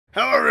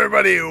Hello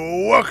everybody,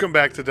 welcome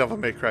back to Devil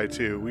May Cry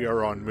 2. We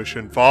are on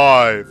mission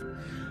 5.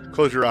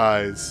 Close your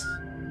eyes,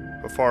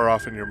 but far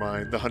off in your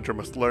mind, the hunter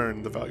must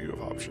learn the value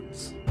of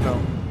options.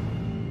 No.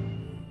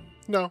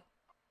 No.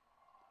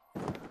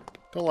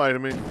 Don't lie to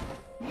me.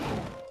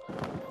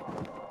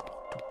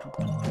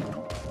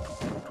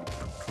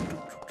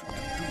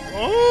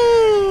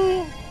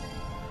 Oh!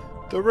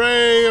 The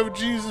ray of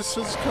Jesus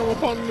has come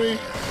upon me.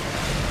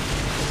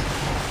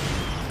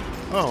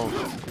 Oh,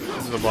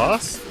 this is the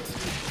boss?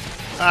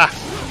 Ah!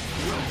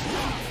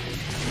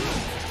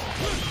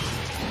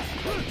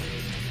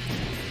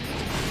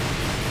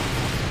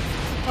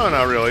 Oh,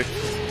 not really. You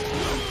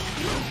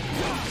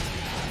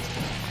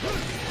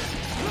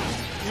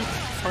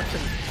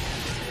fucking...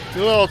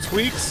 You little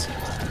tweaks?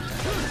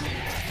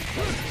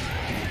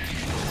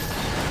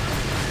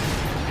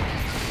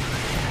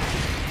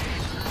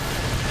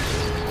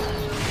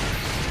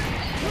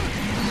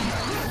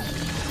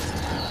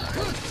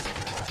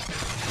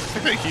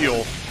 I'm gonna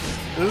heal.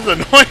 This is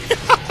annoying.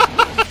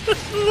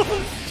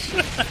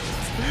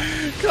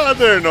 God,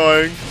 they're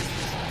annoying.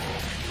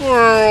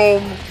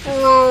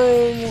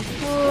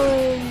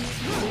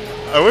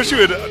 I wish you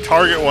would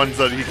target ones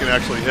that he can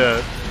actually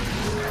hit.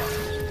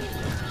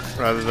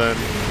 Rather than...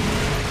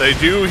 They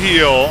do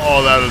heal.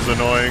 Oh, that is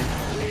annoying.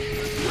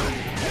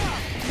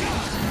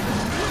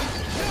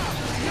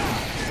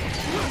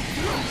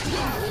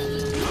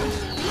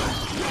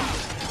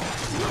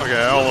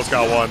 Okay, I almost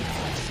got one.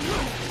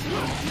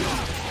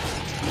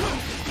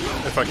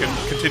 If I can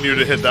continue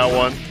to hit that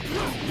one.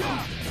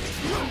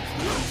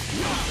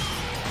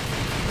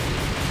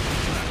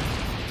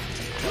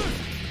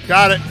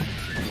 Got it!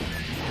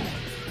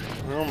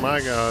 Oh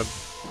my god.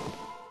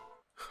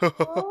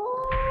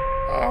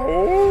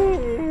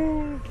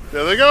 Oh,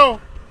 there they go!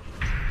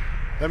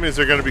 That means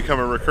they're going to become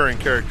a recurring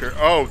character.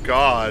 Oh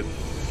god.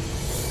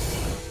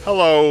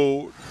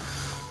 Hello,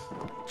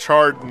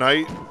 Charred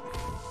Knight.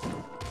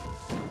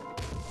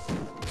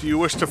 Do you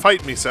wish to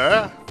fight me,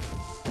 sir?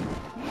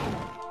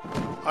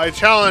 I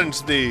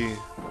challenge thee.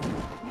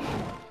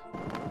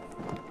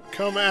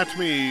 Come at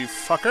me,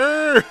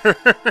 fucker.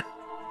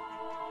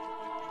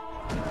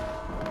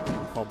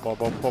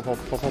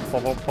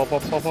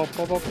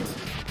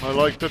 I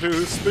like to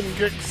do spin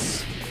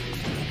kicks.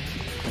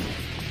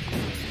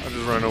 I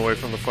just run away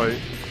from the fight.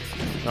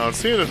 Now I'm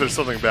seeing if there's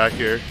something back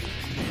here.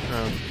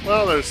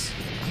 Well, there's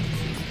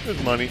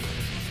money.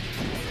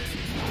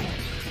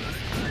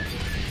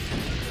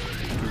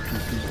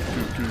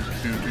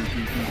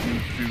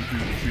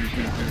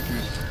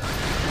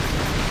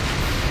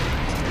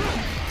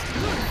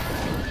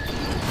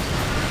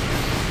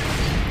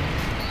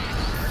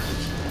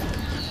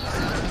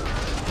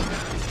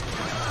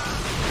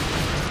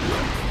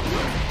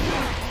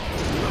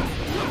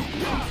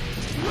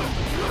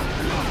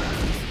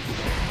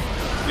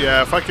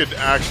 Yeah, if I could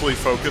actually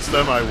focus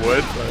them, I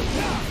would, but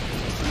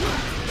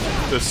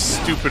the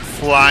stupid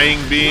flying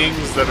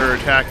beings that are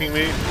attacking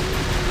me.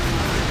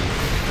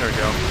 There we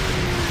go.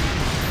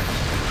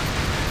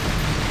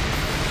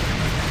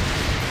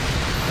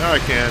 Now I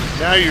can.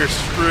 Now you're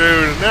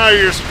screwed. Now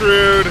you're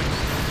screwed.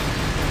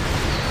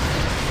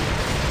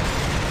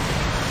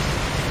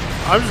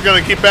 I'm just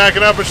gonna keep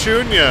backing up and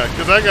shooting you,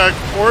 because I got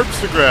orbs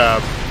to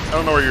grab. I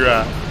don't know where you're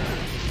at.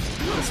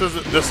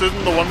 This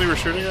isn't the one we were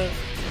shooting at?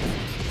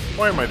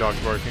 Why are my dogs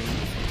barking?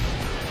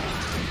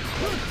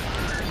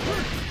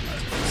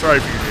 Sorry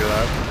if you can hear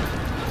that.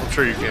 I'm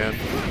sure you can.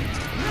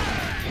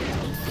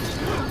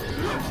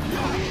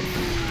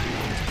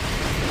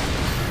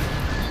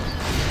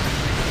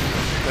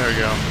 There we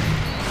go.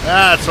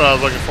 That's what I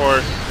was looking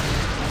for.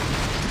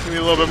 Give me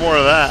a little bit more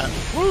of that.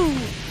 Woo!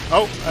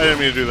 Oh, I didn't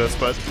mean to do this,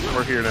 but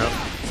we're here now,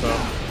 so.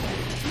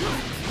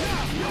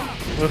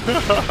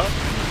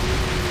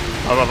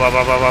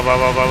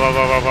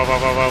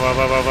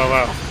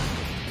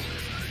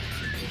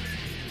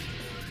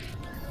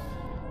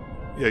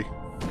 Yay.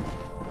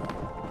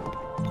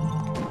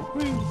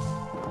 Whee.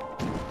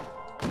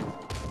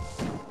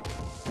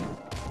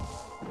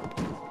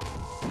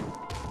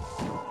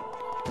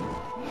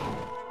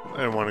 I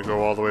didn't want to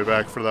go all the way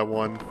back for that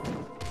one.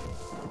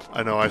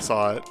 I know, I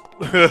saw it.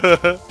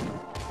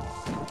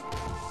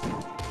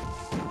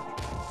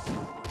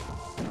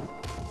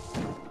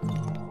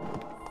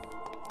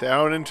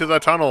 Down into the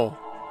tunnel.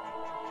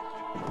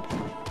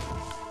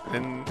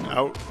 And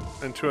out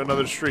into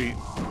another street.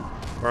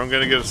 Or I'm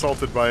gonna get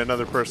assaulted by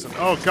another person.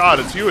 Oh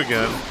god, it's you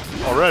again.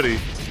 Already.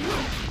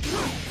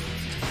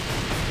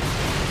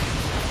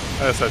 I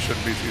guess that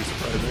shouldn't be too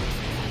surprising.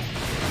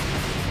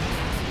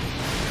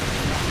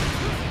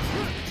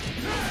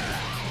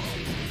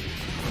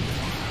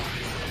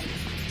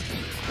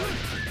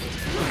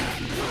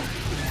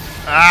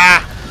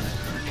 Ah!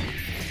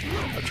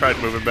 I tried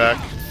moving back.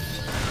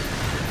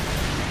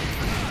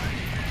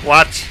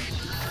 What?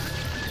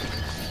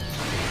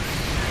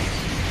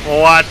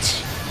 What?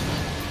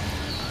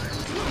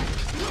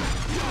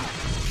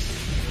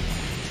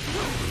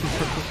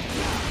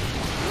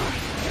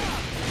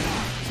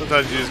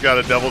 Sometimes you just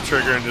gotta double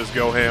trigger and just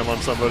go ham on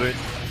somebody.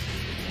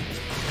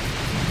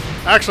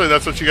 Actually,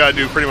 that's what you gotta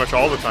do pretty much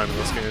all the time in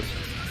this game.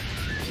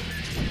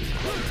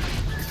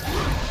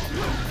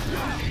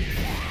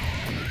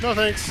 No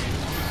thanks.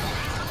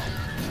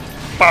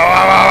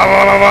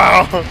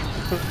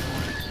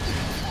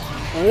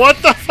 What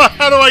the fuck?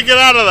 How do I get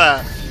out of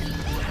that?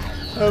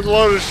 That's a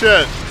load of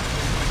shit.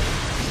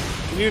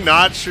 Can you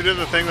not shoot at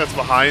the thing that's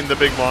behind the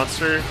big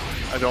monster?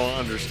 I don't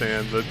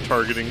understand the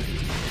targeting.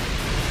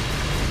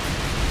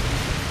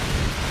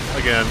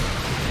 Again.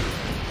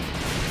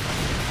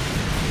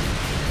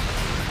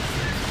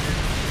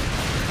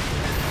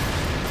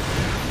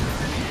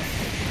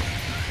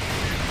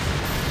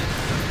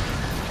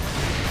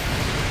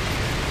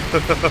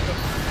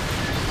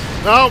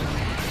 Nope.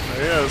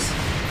 There he is.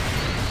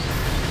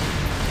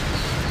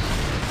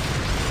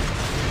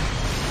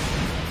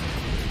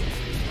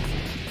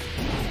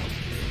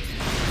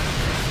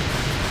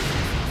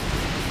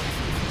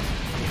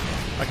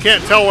 I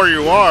can't tell where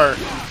you are.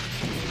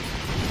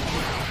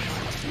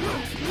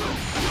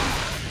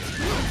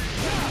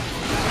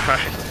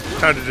 Alright,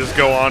 time to just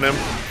go on him.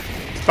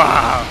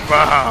 Bah,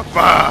 bah,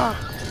 bah.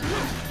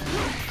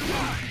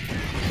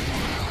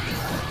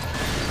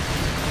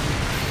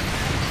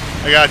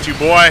 I got you,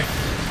 boy.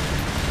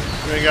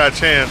 You ain't got a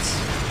chance.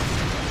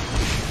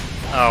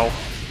 Oh,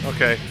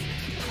 okay.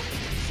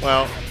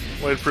 Well,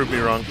 way to prove me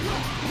wrong.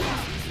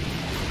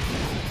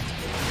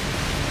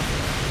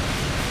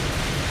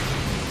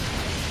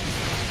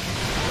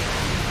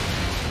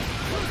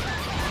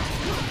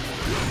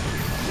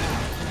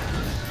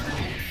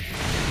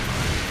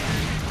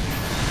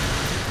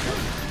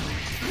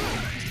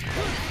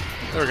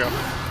 There we go.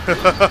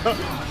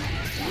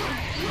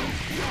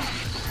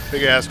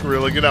 Big ass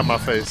gorilla, get out of my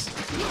face.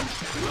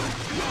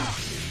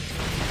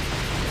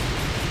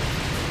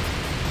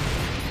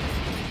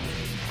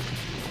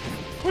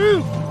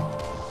 Woo!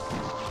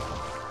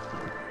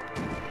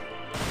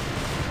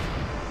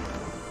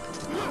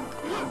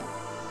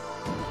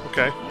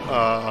 Okay,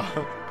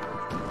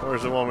 where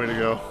does it want me to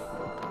go?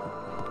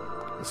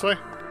 This way?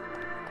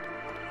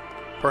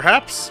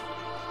 Perhaps?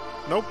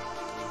 Nope.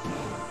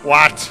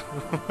 What?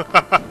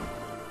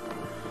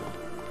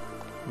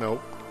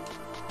 Nope.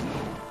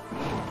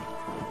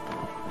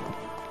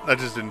 That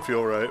just didn't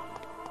feel right.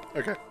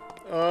 Okay.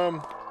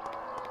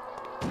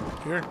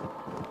 Here.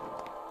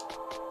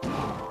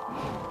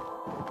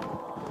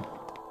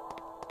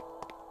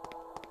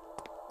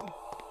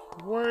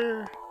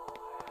 Where?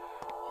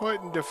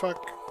 What in the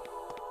fuck?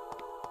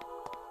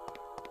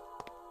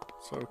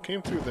 So it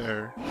came through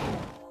there.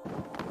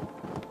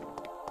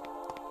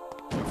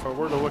 If I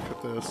were to look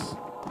at this.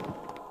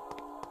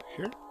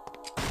 Here?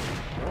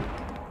 No.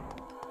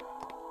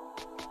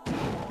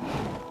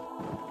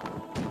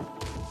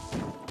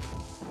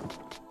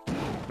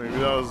 Maybe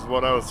that was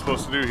what I was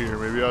supposed to do here.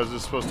 Maybe I was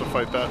just supposed to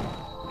fight that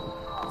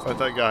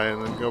guy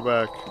and then go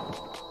back.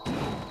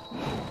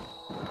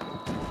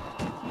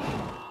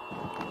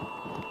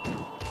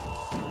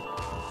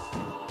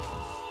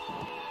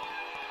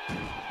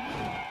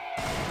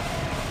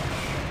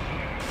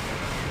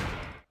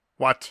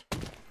 What?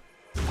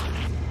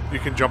 You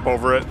can jump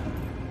over it.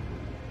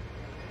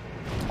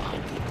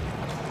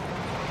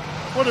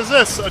 What is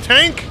this? A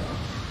tank?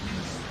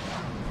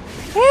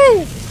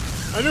 Woo!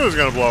 I knew it was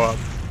gonna blow up.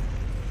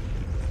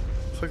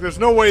 It's like there's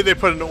no way they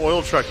put an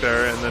oil truck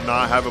there and then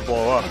not have it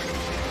blow up.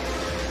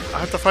 I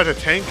have to fight a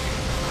tank?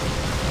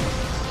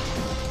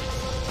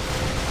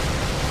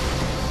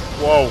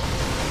 Whoa.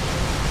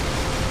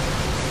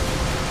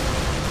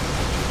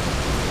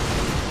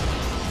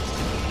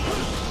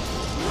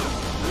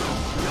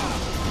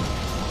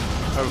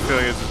 I have a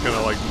feeling it's just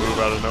gonna like move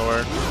out of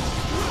nowhere.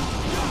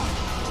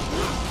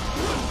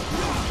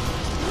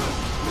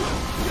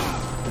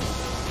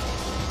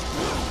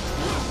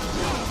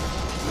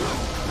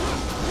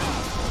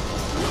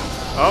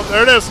 Oh,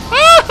 there it is.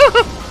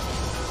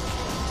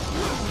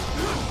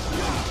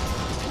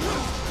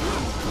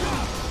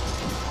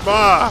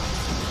 Bah!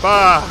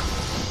 Bah!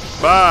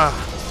 Bah!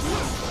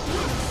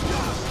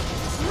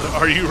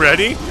 Are you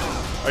ready?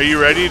 Are you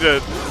ready to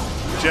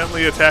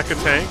gently attack a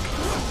tank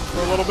for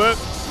a little bit?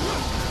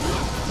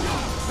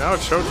 Now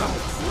it's showtime.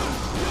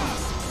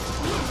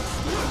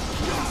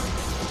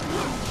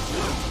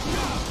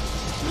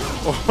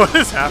 What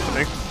is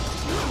happening?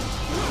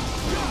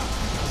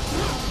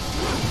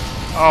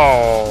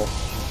 Oh.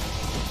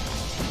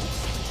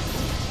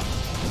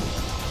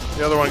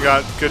 The other one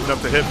got good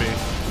enough to hit me.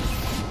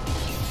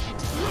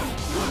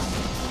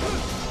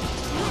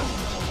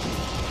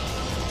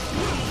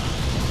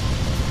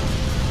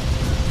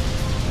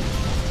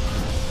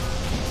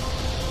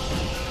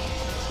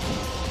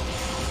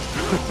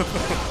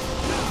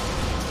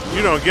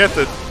 You don't get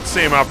the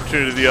same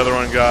opportunity the other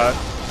one got.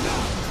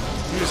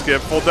 You just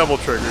get full double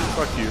trigger.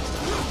 Fuck you.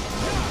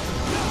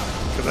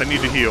 Because I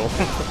need to heal,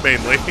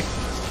 mainly.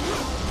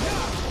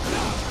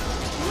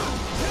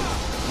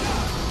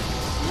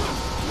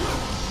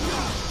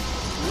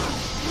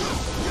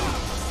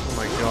 Oh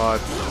my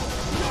god.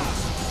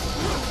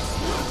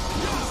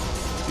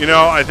 You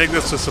know, I think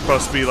this was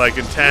supposed to be like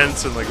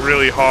intense and like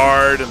really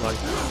hard and like,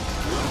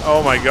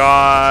 oh my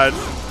god.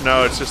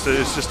 No, it's just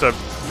a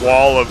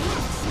wall of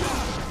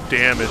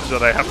damage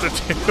that I have to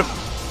do.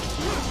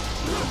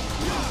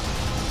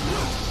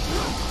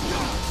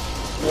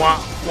 Wah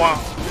wah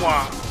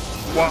wah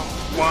wah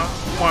wah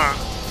wah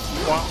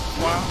wah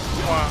wah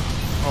wah.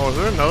 Oh, is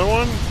there another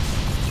one?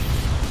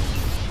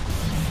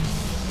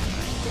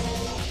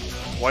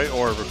 White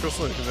orb. A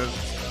crystal can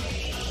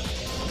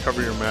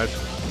cover your magic.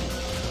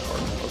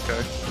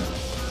 Okay.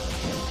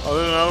 Oh,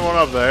 there's another one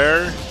up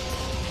there?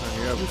 Oh,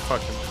 you gotta be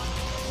fucking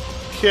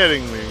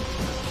kidding me.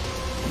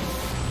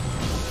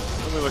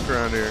 Let me look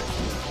around here.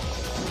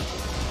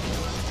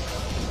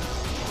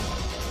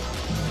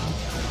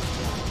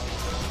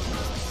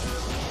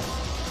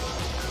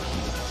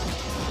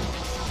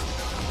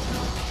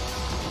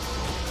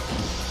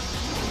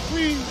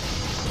 Whee!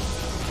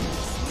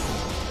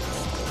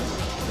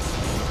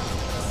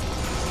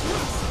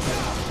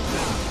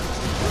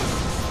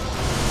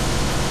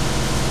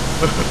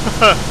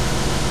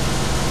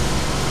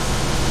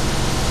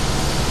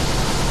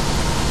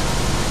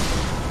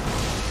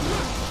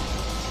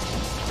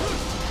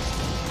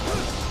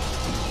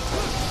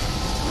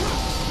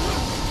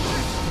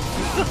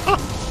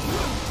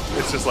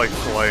 It's just like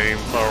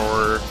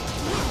flamethrower,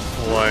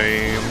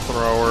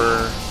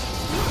 flamethrower,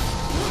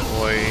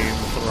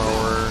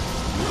 flamethrower.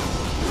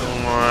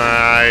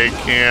 I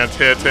can't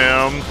hit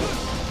him.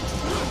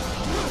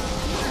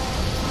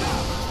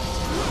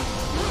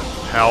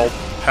 Help,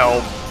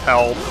 help,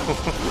 help.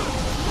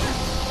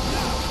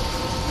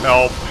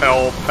 Help,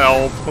 help,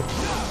 help.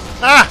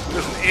 Ah!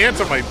 There's an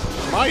ant on my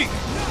mic.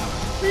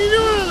 What are you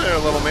doing there,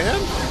 little man?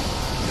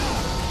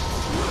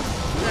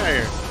 Get out of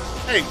here.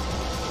 Hey!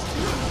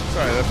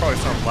 Sorry, that probably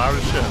sounds loud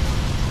as shit.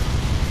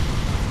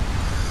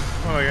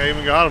 Oh, I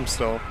even got him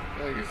still.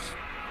 Thanks.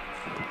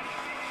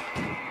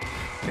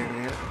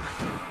 Damn it.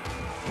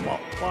 Wah,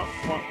 wah,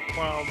 wah,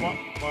 wah, wah,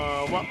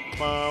 wah, wah,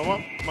 wah, wah,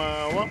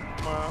 wah, wah,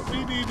 wah,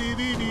 wee dee dee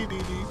dee dee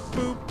dee dee,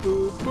 boo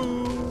boo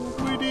boo,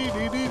 wee dee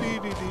dee dee dee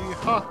dee dee,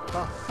 ha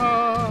ha ha,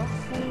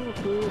 boo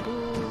boo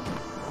boo.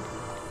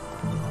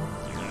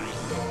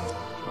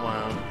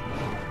 Wow.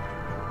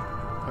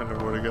 I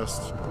never would have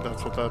guessed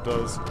that's what that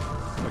does.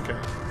 Okay.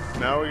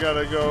 Now we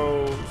gotta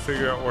go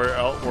figure out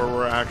where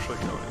we're actually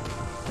going.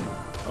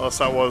 Unless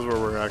that was where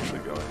we're actually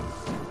going.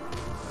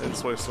 I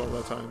just wasted all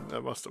that time.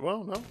 That must have...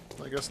 Well, no.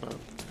 I guess not.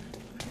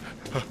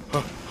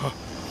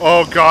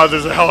 Oh god,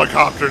 there's a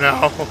helicopter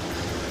now!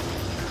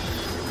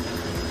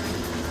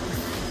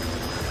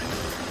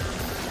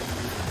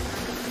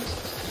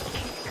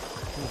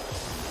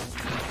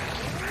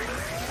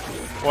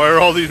 Why are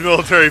all these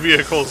military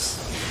vehicles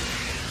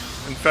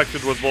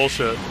infected with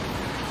bullshit?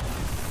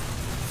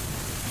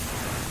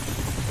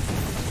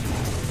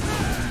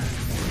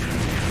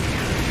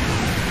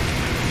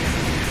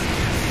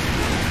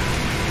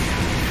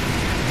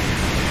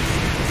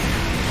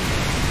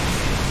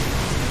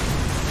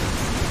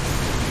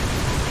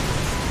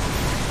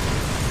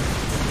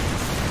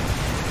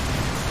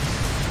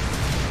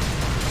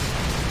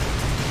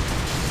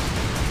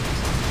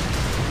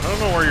 I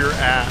don't know where you're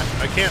at.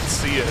 I can't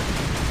see it.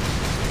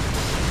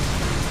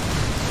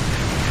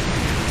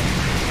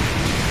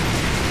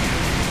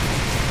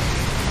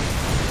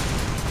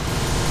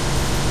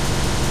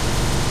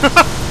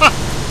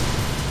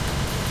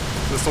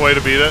 Is this the way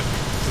to beat it?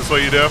 Is this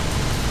what you do?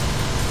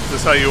 Is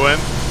this how you win?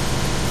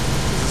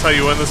 Is this how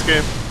you win this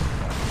game?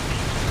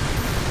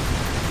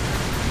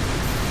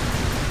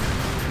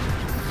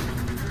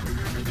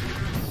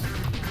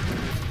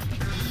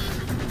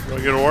 Do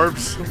I get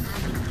orbs?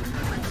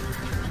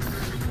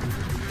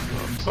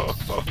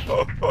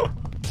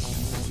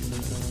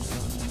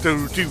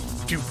 Do do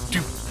do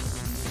do.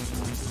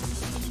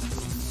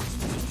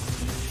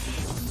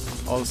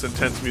 All this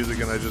intense music,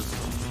 and I just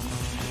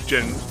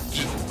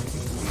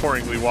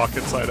pouringly walk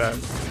inside a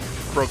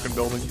broken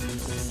building.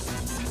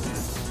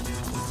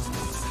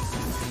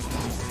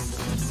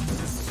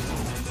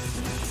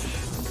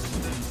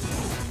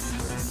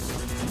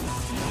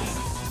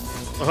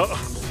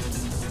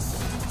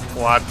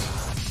 What?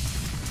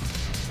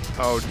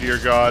 Oh dear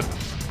God.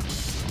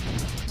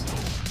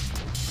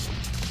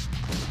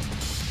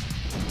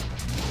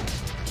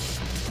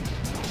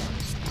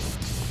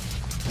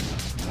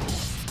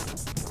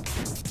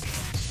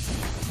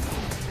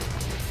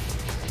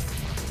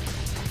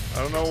 I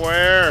don't know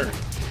where.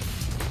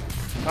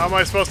 How am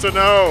I supposed to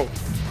know?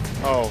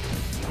 Oh.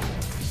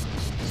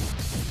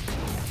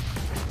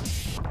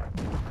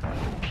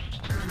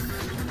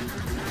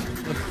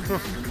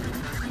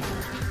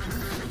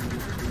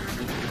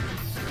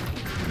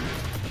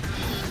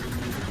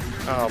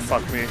 Oh,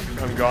 fuck me.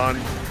 I'm gone.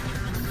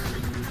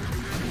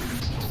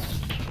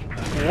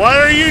 What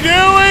are you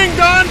doing,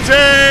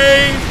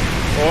 Dante?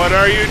 What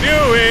are you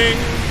doing?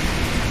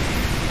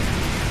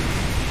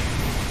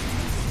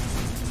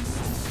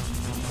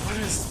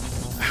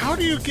 How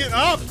do you get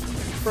up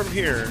from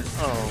here?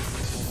 Oh.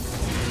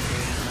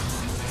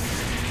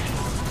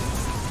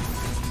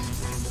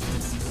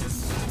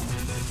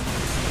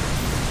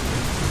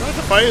 Do I have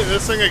to fight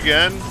this thing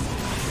again?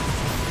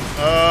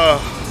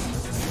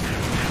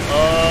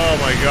 Oh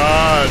my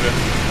God.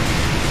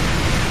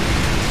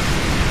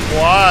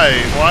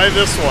 Why? Why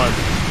this one?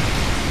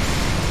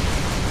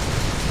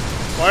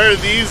 Why are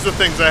these the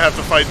things I have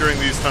to fight during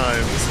these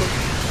times? This is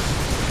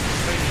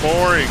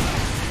boring.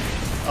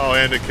 Oh,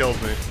 and it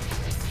killed me.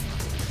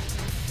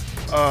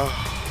 I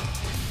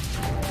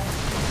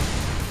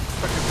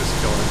could just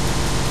kill it.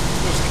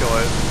 Just kill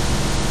it.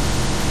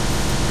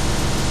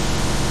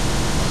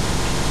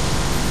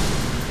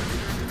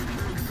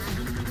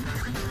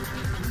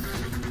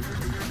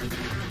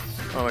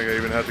 I don't think I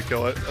even had to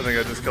kill it. I think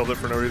I just killed it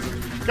for no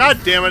reason.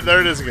 God damn it, there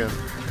it is again.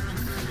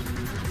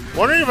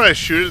 Wondering if I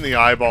shoot it in the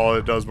eyeball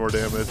it does more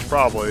damage.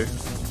 Probably.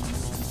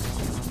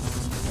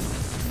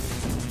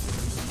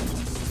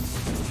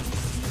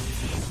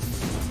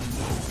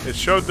 It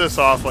showed this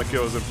off like it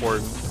was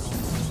important.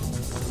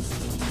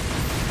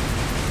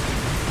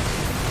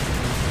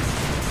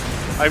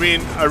 I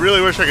mean, I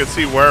really wish I could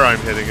see where I'm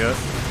hitting it.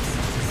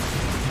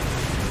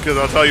 Because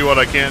I'll tell you what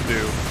I can't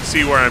do.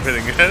 See where I'm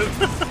hitting it.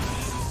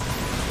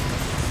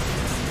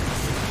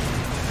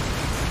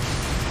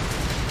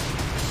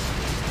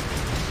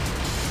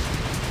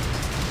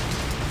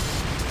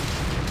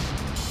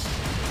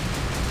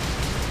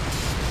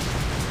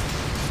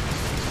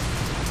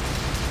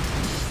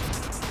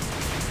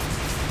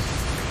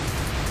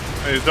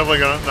 It's definitely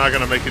not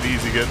going to make it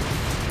easy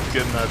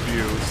getting that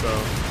view, so.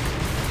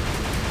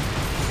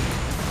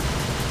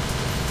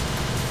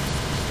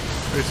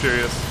 Are you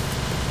serious?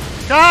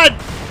 God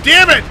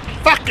damn it!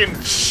 Fucking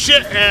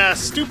shit ass,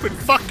 stupid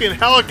fucking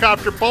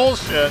helicopter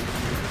bullshit.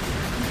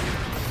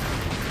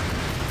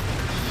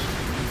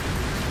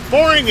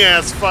 Boring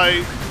ass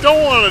fight.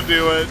 Don't want to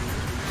do it.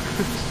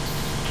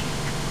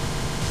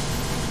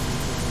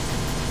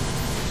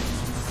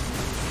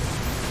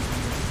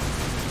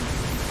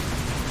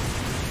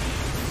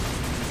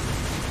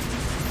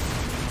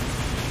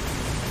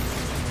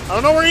 I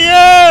don't know where he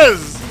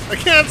is! I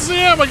can't see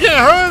him! I can't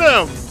hurt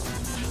him!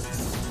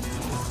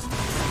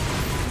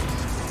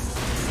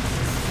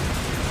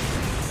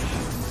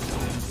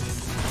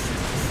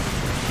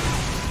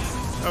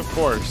 Of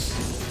course.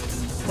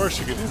 Of course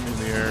you can hit me in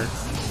the air.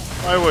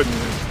 Why wouldn't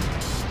you?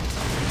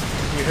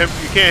 You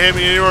can't hit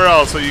me anywhere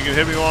else, so you can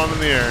hit me while I'm in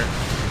the air.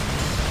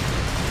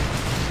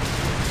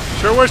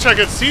 Sure wish I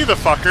could see the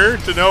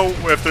fucker to know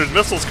if there's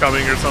missiles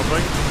coming or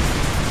something.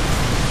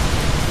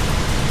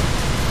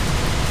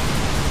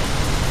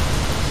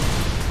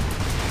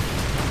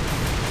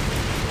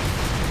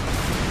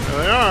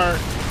 There they are.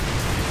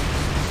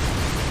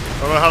 I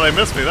don't know how they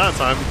missed me that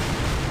time.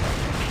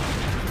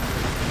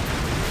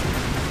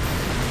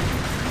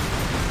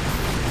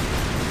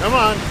 Come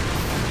on.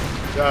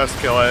 Just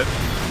kill it.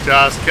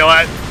 Just kill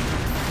it.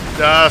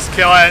 Just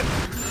kill it.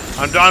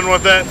 I'm done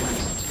with it.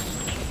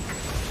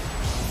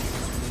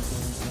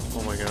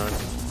 Oh my god.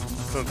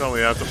 Don't tell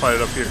me I have to fight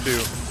it up here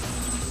too.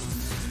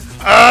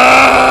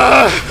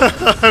 Ah!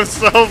 I'm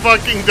so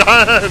fucking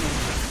done.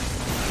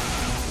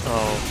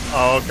 Oh.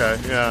 Oh, okay.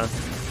 Yeah.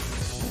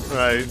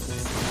 Right.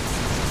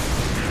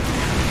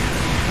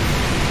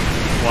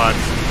 What?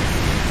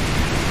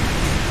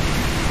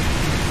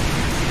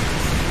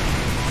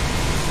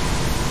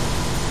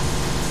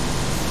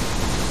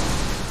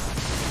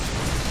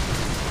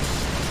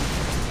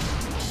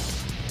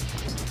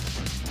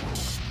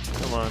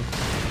 Come on.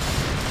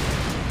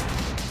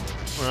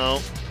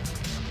 Well.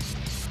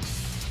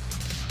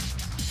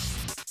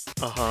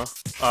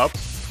 Up.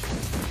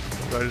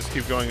 Do I just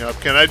keep going up?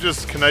 Can I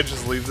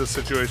just leave this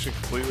situation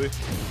completely?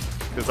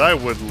 Because I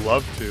would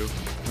love to.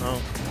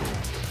 Oh.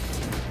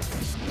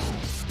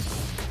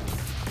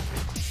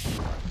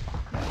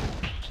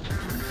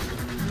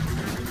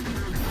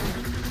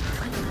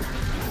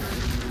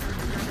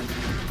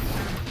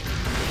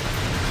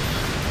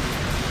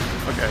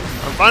 Okay,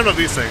 I'm fine with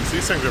these things.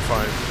 These things are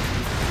fine.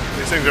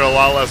 These things are a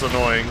lot less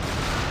annoying.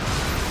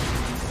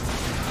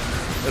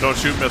 They don't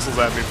shoot missiles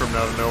at me from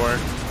out of nowhere.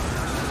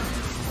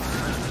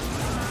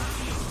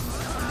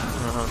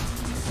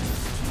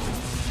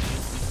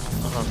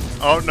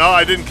 Oh, no,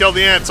 I didn't kill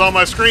the ant. It's on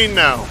my screen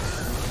now.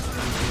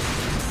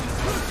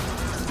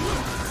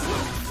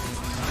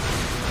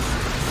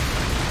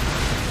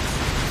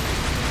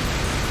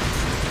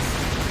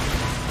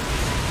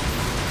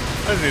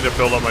 I just need to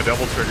build up my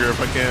double trigger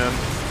if I can.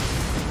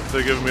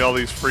 They're giving me all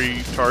these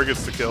free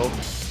targets to kill.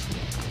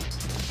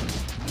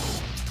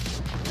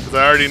 Because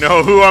I already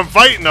know who I'm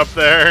fighting up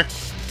there.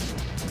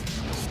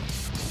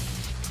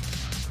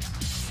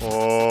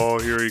 Oh,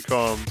 here he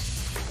comes.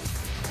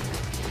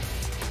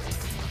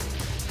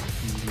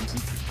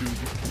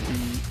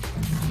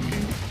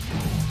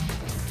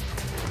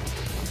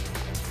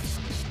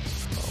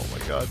 Oh my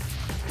god.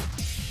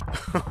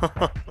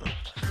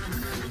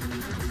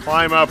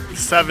 Climb up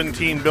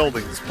 17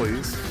 buildings,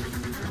 please.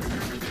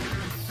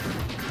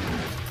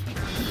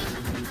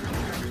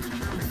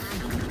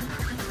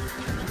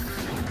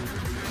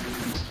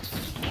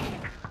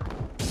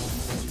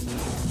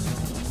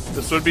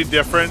 This would be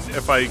different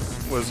if I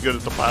was good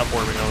at the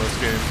platforming on this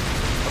game,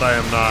 but I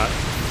am not.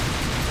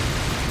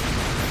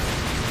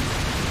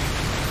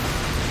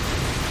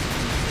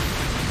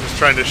 Just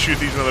trying to shoot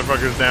these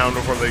motherfuckers down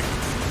before they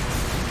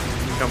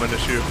come in to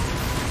shoot.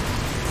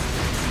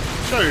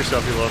 Show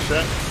yourself, you little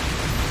shit.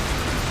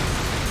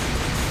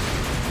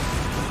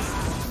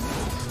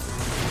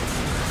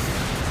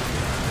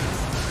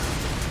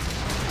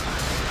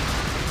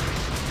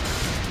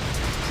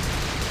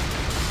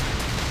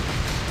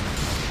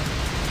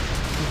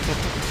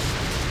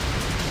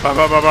 Ba,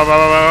 ba, ba, ba, ba,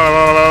 ba,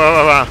 ba, ba,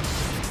 ba, ba.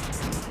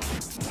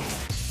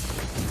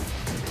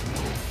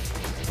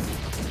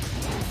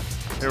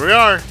 Here we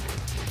are.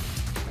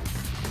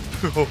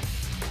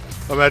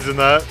 Imagine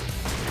that.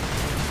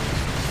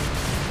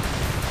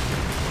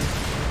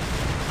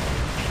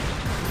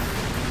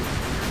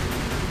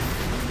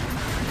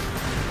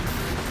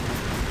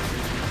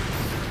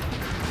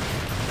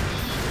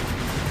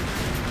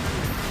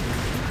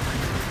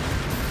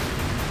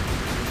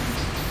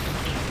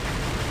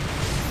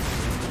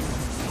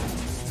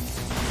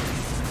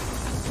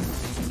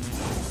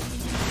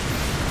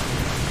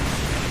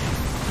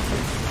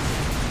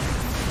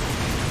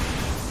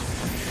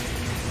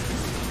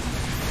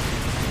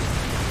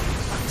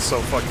 So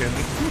fucking...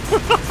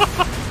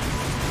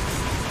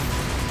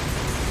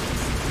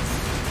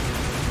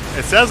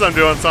 It says I'm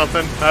doing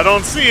something. I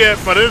don't see it,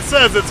 but it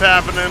says it's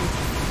happening.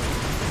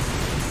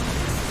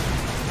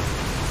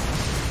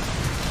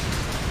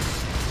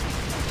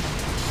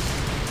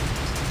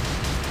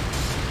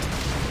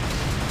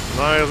 As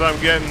long as I'm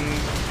getting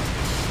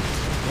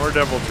more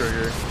devil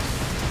trigger.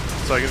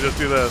 So I can just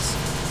do this.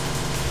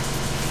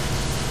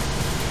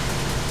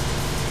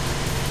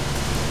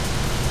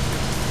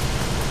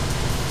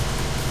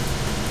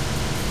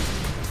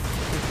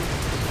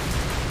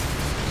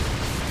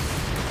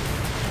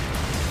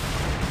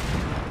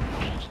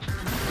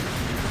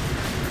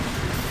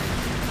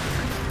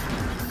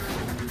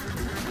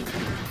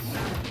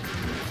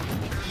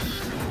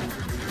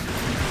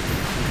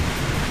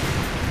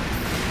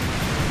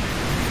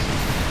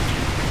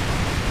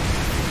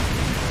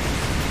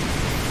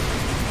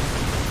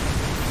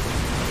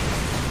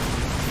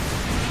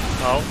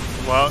 Oh,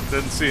 well,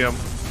 didn't see him.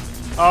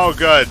 Oh,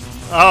 good.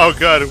 Oh,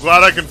 good. I'm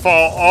glad I can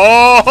fall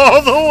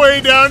all the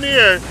way down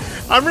here.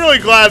 I'm really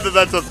glad that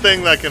that's a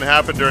thing that can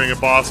happen during a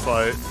boss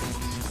fight.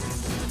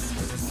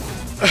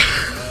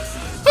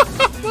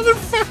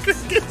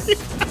 Motherfucker, get me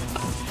out.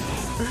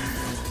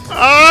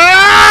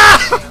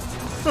 Ah!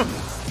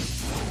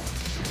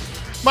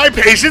 My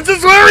patience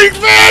is wearing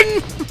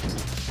thin!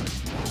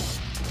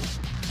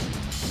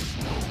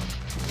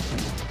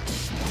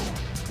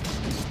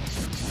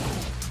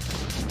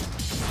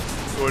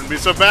 It wouldn't be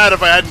so bad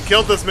if I hadn't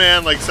killed this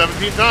man like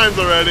 17 times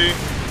already.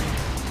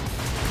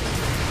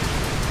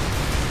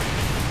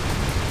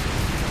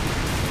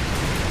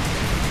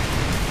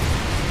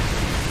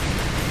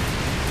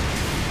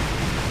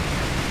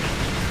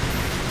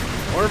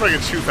 I wonder if I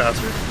can shoot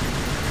faster.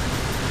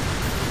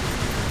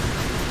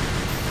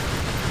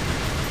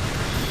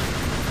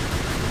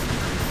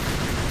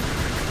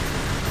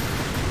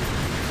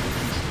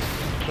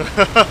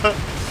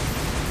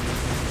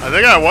 I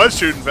think I was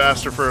shooting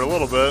faster for a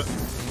little bit.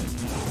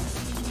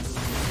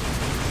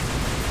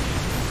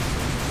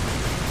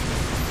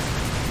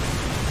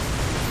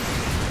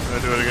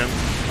 Do it again.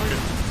 Okay.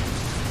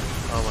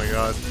 Oh my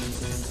god.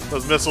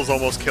 Those missiles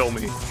almost kill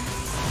me.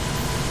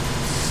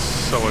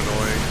 So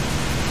annoying.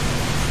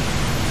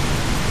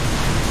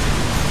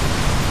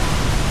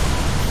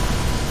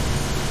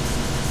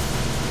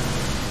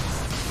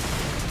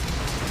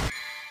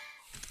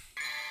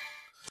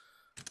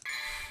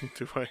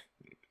 Do I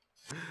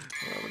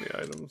don't have any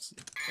items?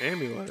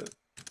 Amulet.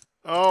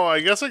 Oh,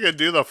 I guess I could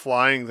do the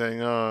flying thing,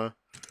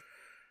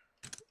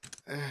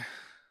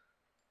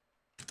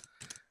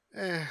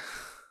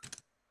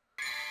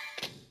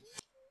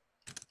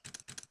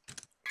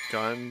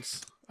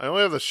 Guns. I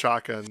only have the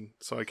shotgun,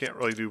 so I can't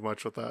really do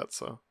much with that,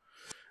 so...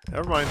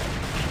 Never mind.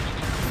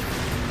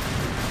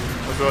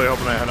 I was really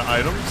hoping I had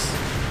items.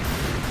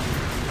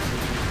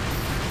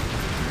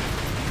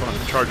 I want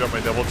to charge up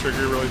my double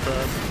trigger really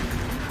fast.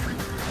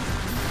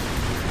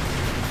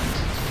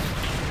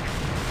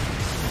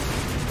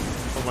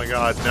 Oh my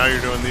god, now you're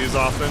doing these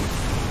often?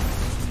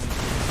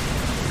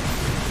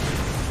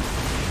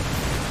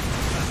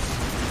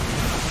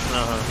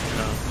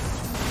 Yeah.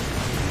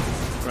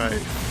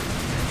 Right.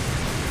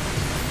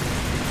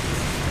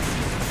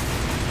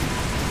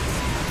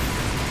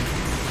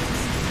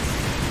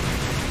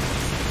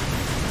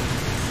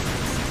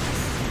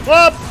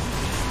 Whoop!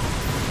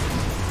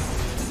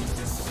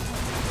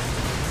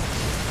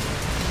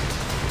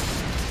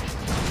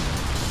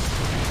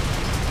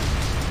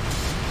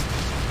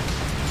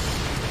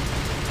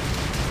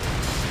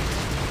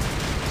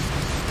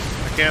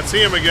 I can't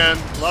see him again.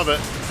 Love it.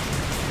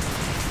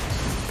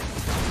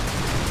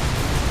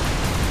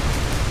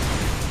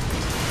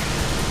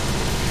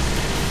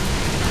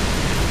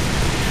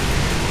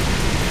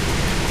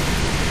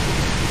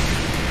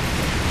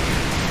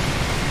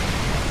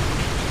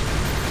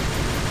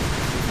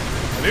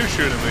 I knew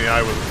shooting in the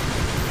eye was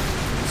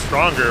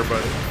stronger,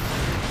 but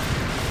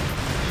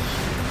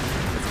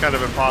it's kind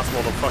of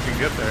impossible to fucking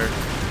get there.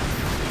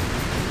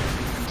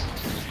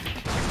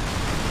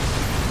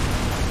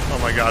 Oh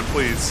my god,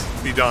 please,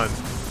 be done.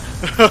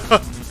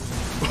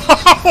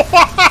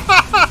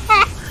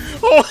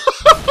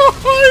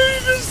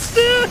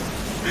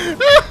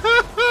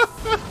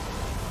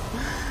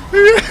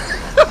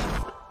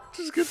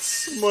 Just get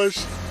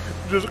smushed.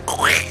 Just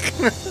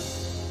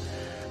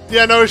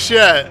yeah, no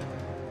shit.